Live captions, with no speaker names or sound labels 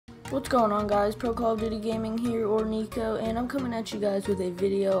What's going on, guys? Pro Call of Duty Gaming here, or Nico, and I'm coming at you guys with a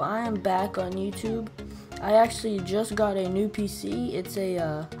video. I am back on YouTube. I actually just got a new PC. It's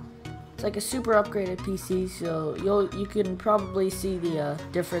like a super upgraded PC, so you can probably see the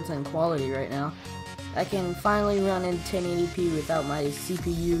difference in quality right now. I can finally run in 1080p without my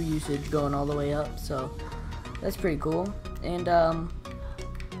CPU usage going all the way up, so that's pretty cool. And I'm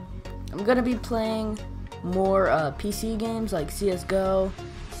gonna be playing more PC games like CS:GO.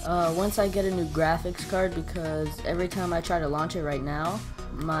 Once I get a new graphics card, because every time I try to launch it right now,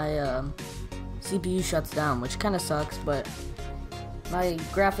 my CPU shuts down, which kind of sucks, but my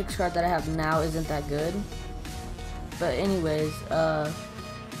graphics card that I have now isn't that good. But anyways,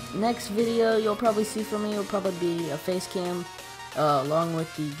 next video you'll probably see from me will probably be a face cam along with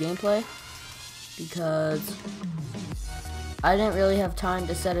the gameplay, because I didn't really have time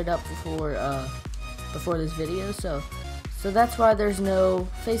to set it up before this video, so that's why there's no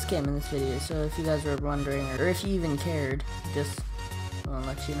face cam in this video. So if you guys were wondering, or if you even cared, just want to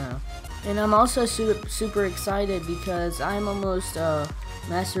let you know. And I'm also super excited because I'm almost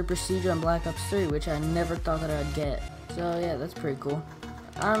Master Prestige on Black Ops 3, which I never thought that I'd get. So yeah, that's pretty cool.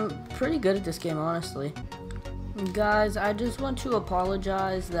 I'm pretty good at this game, honestly. Guys, I just want to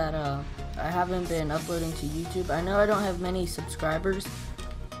apologize that I haven't been uploading to YouTube. I know I don't have many subscribers,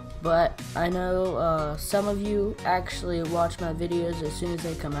 but I know some of you actually watch my videos as soon as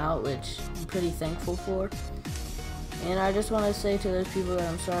they come out, which I'm pretty thankful for. And I just want to say to those people that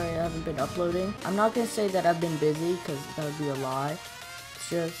I'm sorry I haven't been uploading. I'm not going to say that I've been busy, because that would be a lie. It's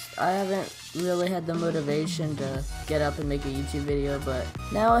just I haven't really had the motivation to get up and make a YouTube video, but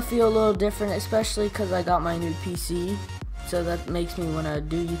now I feel a little different, especially because I got my new PC. So that makes me want to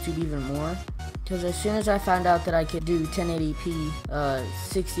do YouTube even more. Because as soon as I found out that I could do 1080p,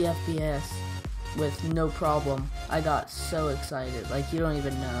 60 FPS with no problem, I got so excited, like you don't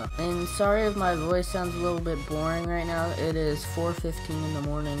even know. And sorry if my voice sounds a little bit boring right now. It is 4:15 in the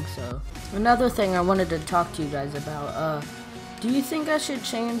morning. So another thing I wanted to talk to you guys about, do you think I should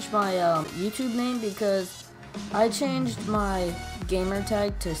change my YouTube name? Because I changed my gamer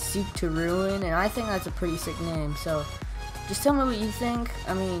tag to Seek to Ruin, and I think that's a pretty sick name. So just tell me what you think.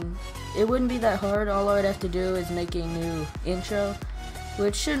 I mean, it wouldn't be that hard. All I would have to do is make a new intro,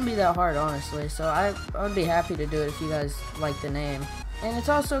 which shouldn't be that hard, honestly. So I would be happy to do it if you guys like the name. And it's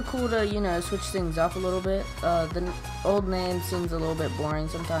also cool to, you know, switch things up a little bit. The old name seems a little bit boring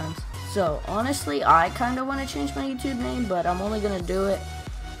sometimes. So honestly, I kind of want to change my YouTube name, but I'm only going to do it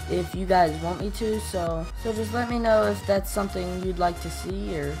if you guys want me to, so just let me know if that's something you'd like to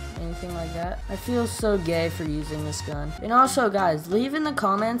see or anything like that. I feel so gay for using this gun. And also, guys, leave in the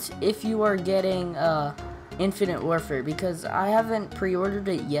comments if you are getting Infinite Warfare, because I haven't pre-ordered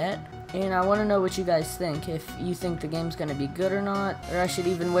it yet, and I want to know what you guys think. If you think the game's gonna be good or not, or I should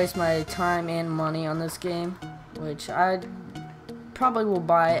even waste my time and money on this game, which I probably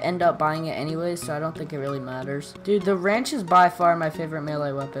will end up buying it anyway, so I don't think it really matters. Dude, the wrench is by far my favorite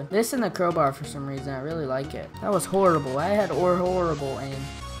melee weapon. This and the crowbar, for some reason, I really like it. That was horrible. I had horrible aim.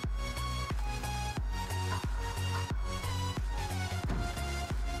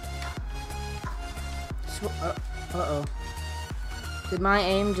 Uh-oh. Did my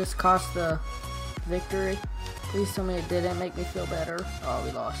aim just cost the victory? Please tell me it didn't make me feel better. Oh,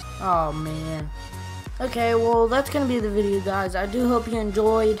 we lost. Oh, man. Okay, well, that's going to be the video, guys. I do hope you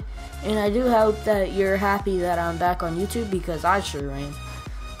enjoyed, and I do hope that you're happy that I'm back on YouTube, because I sure am.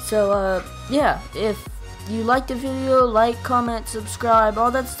 So, yeah, if you liked the video, like, comment, subscribe, all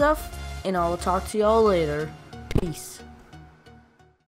that stuff, and I will talk to y'all later. Peace.